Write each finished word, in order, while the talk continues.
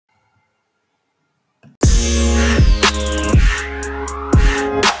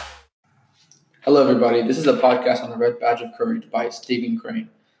Hello, everybody. This is a podcast on the Red Badge of Courage by Stephen Crane.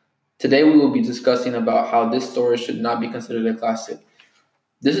 Today, we will be discussing about how this story should not be considered a classic.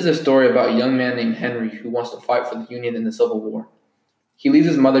 This is a story about a young man named Henry who wants to fight for the Union in the Civil War. He leaves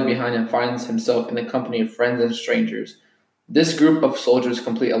his mother behind and finds himself in the company of friends and strangers. This group of soldiers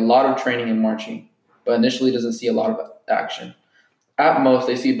complete a lot of training and marching, but initially doesn't see a lot of action. At most,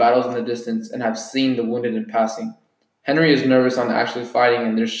 they see battles in the distance and have seen the wounded in passing. Henry is nervous on actually fighting,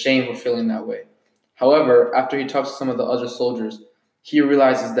 and there's shame for feeling that way. However, after he talks to some of the other soldiers, he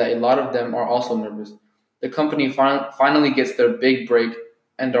realizes that a lot of them are also nervous. The company finally gets their big break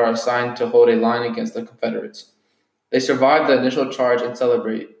and are assigned to hold a line against the Confederates. They survive the initial charge and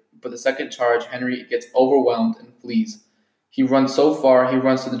celebrate, but the second charge, Henry gets overwhelmed and flees. He runs so far, he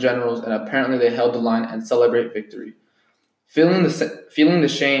runs to the generals, and apparently they held the line and celebrate victory. Feeling the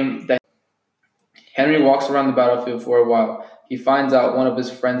shame that Henry walks around the battlefield for a while. He finds out one of his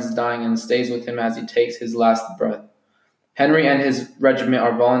friends is dying and stays with him as he takes his last breath. Henry and his regiment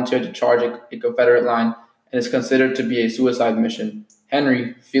are volunteered to charge a Confederate line and is considered to be a suicide mission.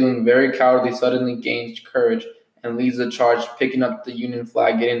 Henry, feeling very cowardly, suddenly gains courage and leads the charge, picking up the Union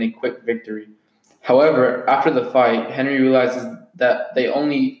flag, getting a quick victory. However, after the fight, Henry realizes that they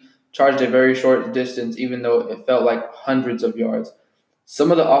only charged a very short distance, even though it felt like hundreds of yards.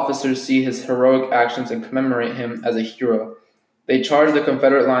 Some of the officers see his heroic actions and commemorate him as a hero. They charge the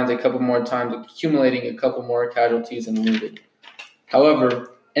Confederate lines a couple more times, accumulating a couple more casualties and wounded.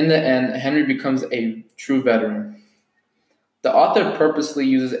 However, in the end, Henry becomes a true veteran. The author purposely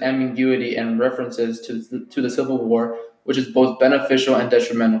uses ambiguity and references to the Civil War, which is both beneficial and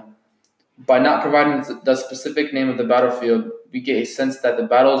detrimental. By not providing the specific name of the battlefield, we get a sense that the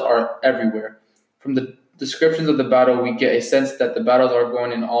battles are everywhere. From the descriptions of the battle, we get a sense that the battles are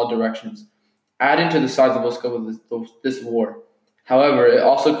going in all directions, adding to the sizable scope of this war. However, it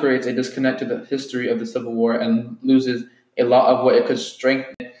also creates a disconnect to the history of the Civil War and loses a lot of what it could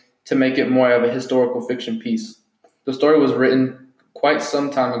strengthen to make it more of a historical fiction piece. The story was written quite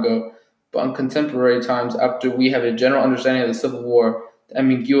some time ago, but in contemporary times, after we have a general understanding of the Civil War, the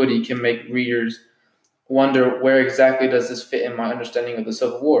ambiguity can make readers wonder, where exactly does this fit in my understanding of the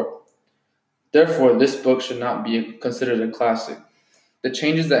Civil War? Therefore, this book should not be considered a classic. The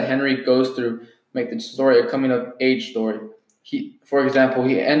changes that Henry goes through make the story a coming-of-age story. For example,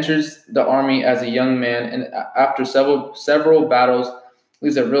 he enters the army as a young man, and after several battles,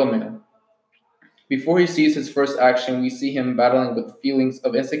 he's a real man. Before he sees his first action, we see him battling with feelings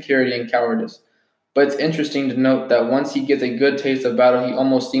of insecurity and cowardice. But it's interesting to note that once he gets a good taste of battle, he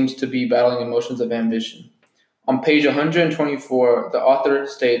almost seems to be battling emotions of ambition. On page 124, the author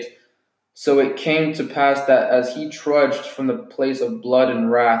states, "So it came to pass that as he trudged from the place of blood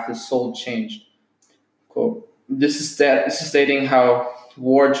and wrath, his soul changed." Quote. This is stating how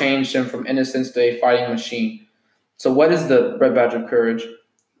war changed him from innocence to a fighting machine. So what is the Red Badge of Courage,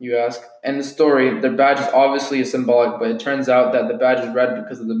 you ask? In the story, the badge is obviously symbolic, but it turns out that the badge is red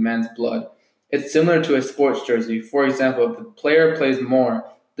because of the man's blood. It's similar to a sports jersey. For example, if the player plays more,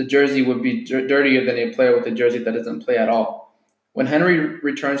 the jersey would be dirtier than a player with a jersey that doesn't play at all. When Henry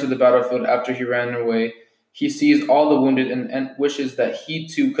returns to the battlefield after he ran away, he sees all the wounded and wishes that he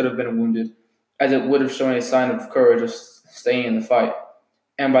too could have been wounded, as it would have shown a sign of courage of staying in the fight.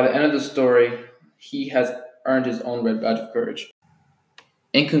 And by the end of the story, he has earned his own Red Badge of Courage.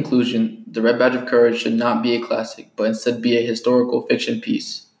 In conclusion, the Red Badge of Courage should not be a classic, but instead be a historical fiction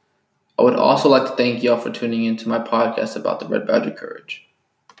piece. I would also like to thank y'all for tuning in to my podcast about the Red Badge of Courage.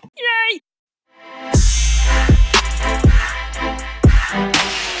 Yay!